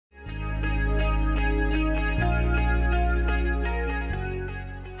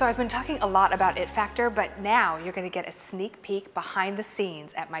So I've been talking a lot about It Factor, but now you're going to get a sneak peek behind the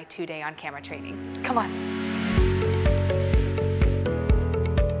scenes at my 2-day on camera training. Come on.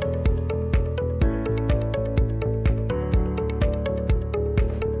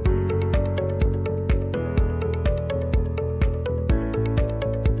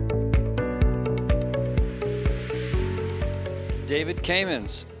 David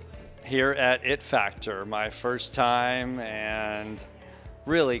Kamens here at It Factor, my first time and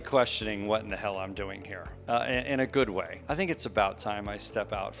really questioning what in the hell I'm doing here, in a good way. I think it's about time I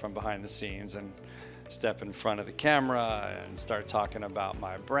step out from behind the scenes and step in front of the camera and start talking about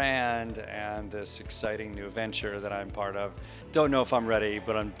my brand and this exciting new venture that I'm part of. Don't know if I'm ready,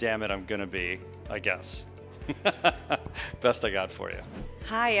 but damn it, I'm gonna be, I guess. Best I got for you.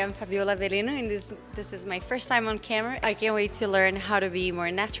 Hi, I'm Fabiola Avelino, and this is my first time on camera. I can't wait to learn how to be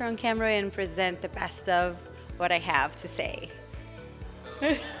more natural on camera and present the best of what I have to say.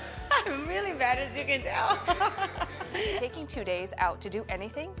 I'm really bad, as you can tell. Taking 2 days out to do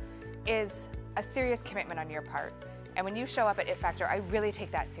anything is a serious commitment on your part. And when you show up at It Factor, I really take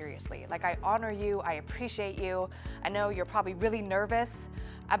that seriously. Like, I honor you, I appreciate you. I know you're probably really nervous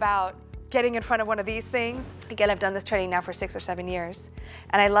about getting in front of one of these things. Again, I've done this training now for 6 or 7 years,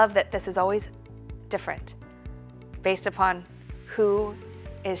 and I love that this is always different based upon who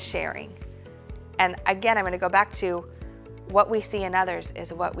is sharing. And again, I'm going to go back to what we see in others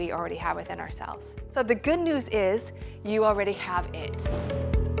is what we already have within ourselves. So the good news is you already have it.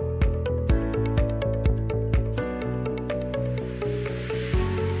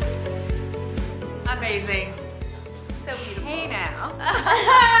 Amazing. So beautiful. Hey now.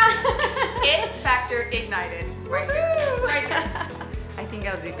 It Factor ignited. Right here. Right here. I think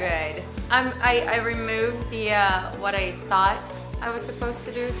I'll do good. I removed the what I thought I was supposed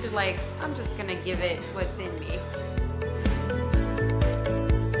to do to, like, I'm just gonna give it what's in me.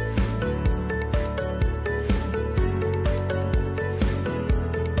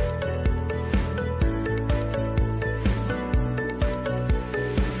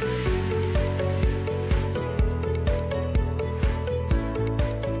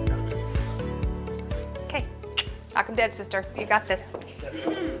 Okay, knock 'em dead, sister. You got this.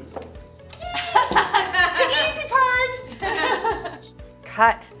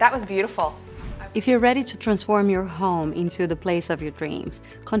 Cut. That was beautiful. If you're ready to transform your home into the place of your dreams,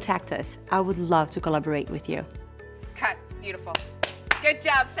 contact us. I would love to collaborate with you. Cut. Beautiful. Good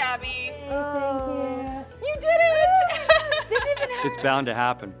job, Fabi. Thank you. You did it! Didn't even hurt. It's bound to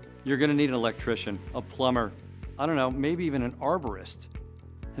happen. You're gonna need an electrician, a plumber, I don't know, maybe even an arborist.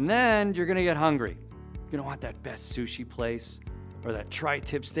 And then you're gonna get hungry. You're gonna want that best sushi place, or that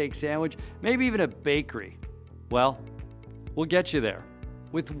tri-tip steak sandwich, maybe even a bakery. Well, we'll get you there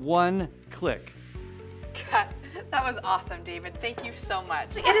with one click. Cut. That was awesome, David. Thank you so much.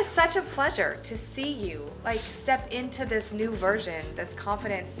 It is such a pleasure to see you, like, step into this new version, this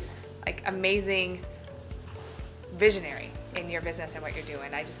confident, like, amazing visionary in your business and what you're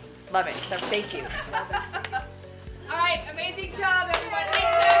doing. I just love it. So thank you. Well done. All right, amazing job,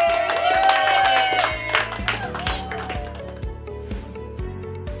 everyone.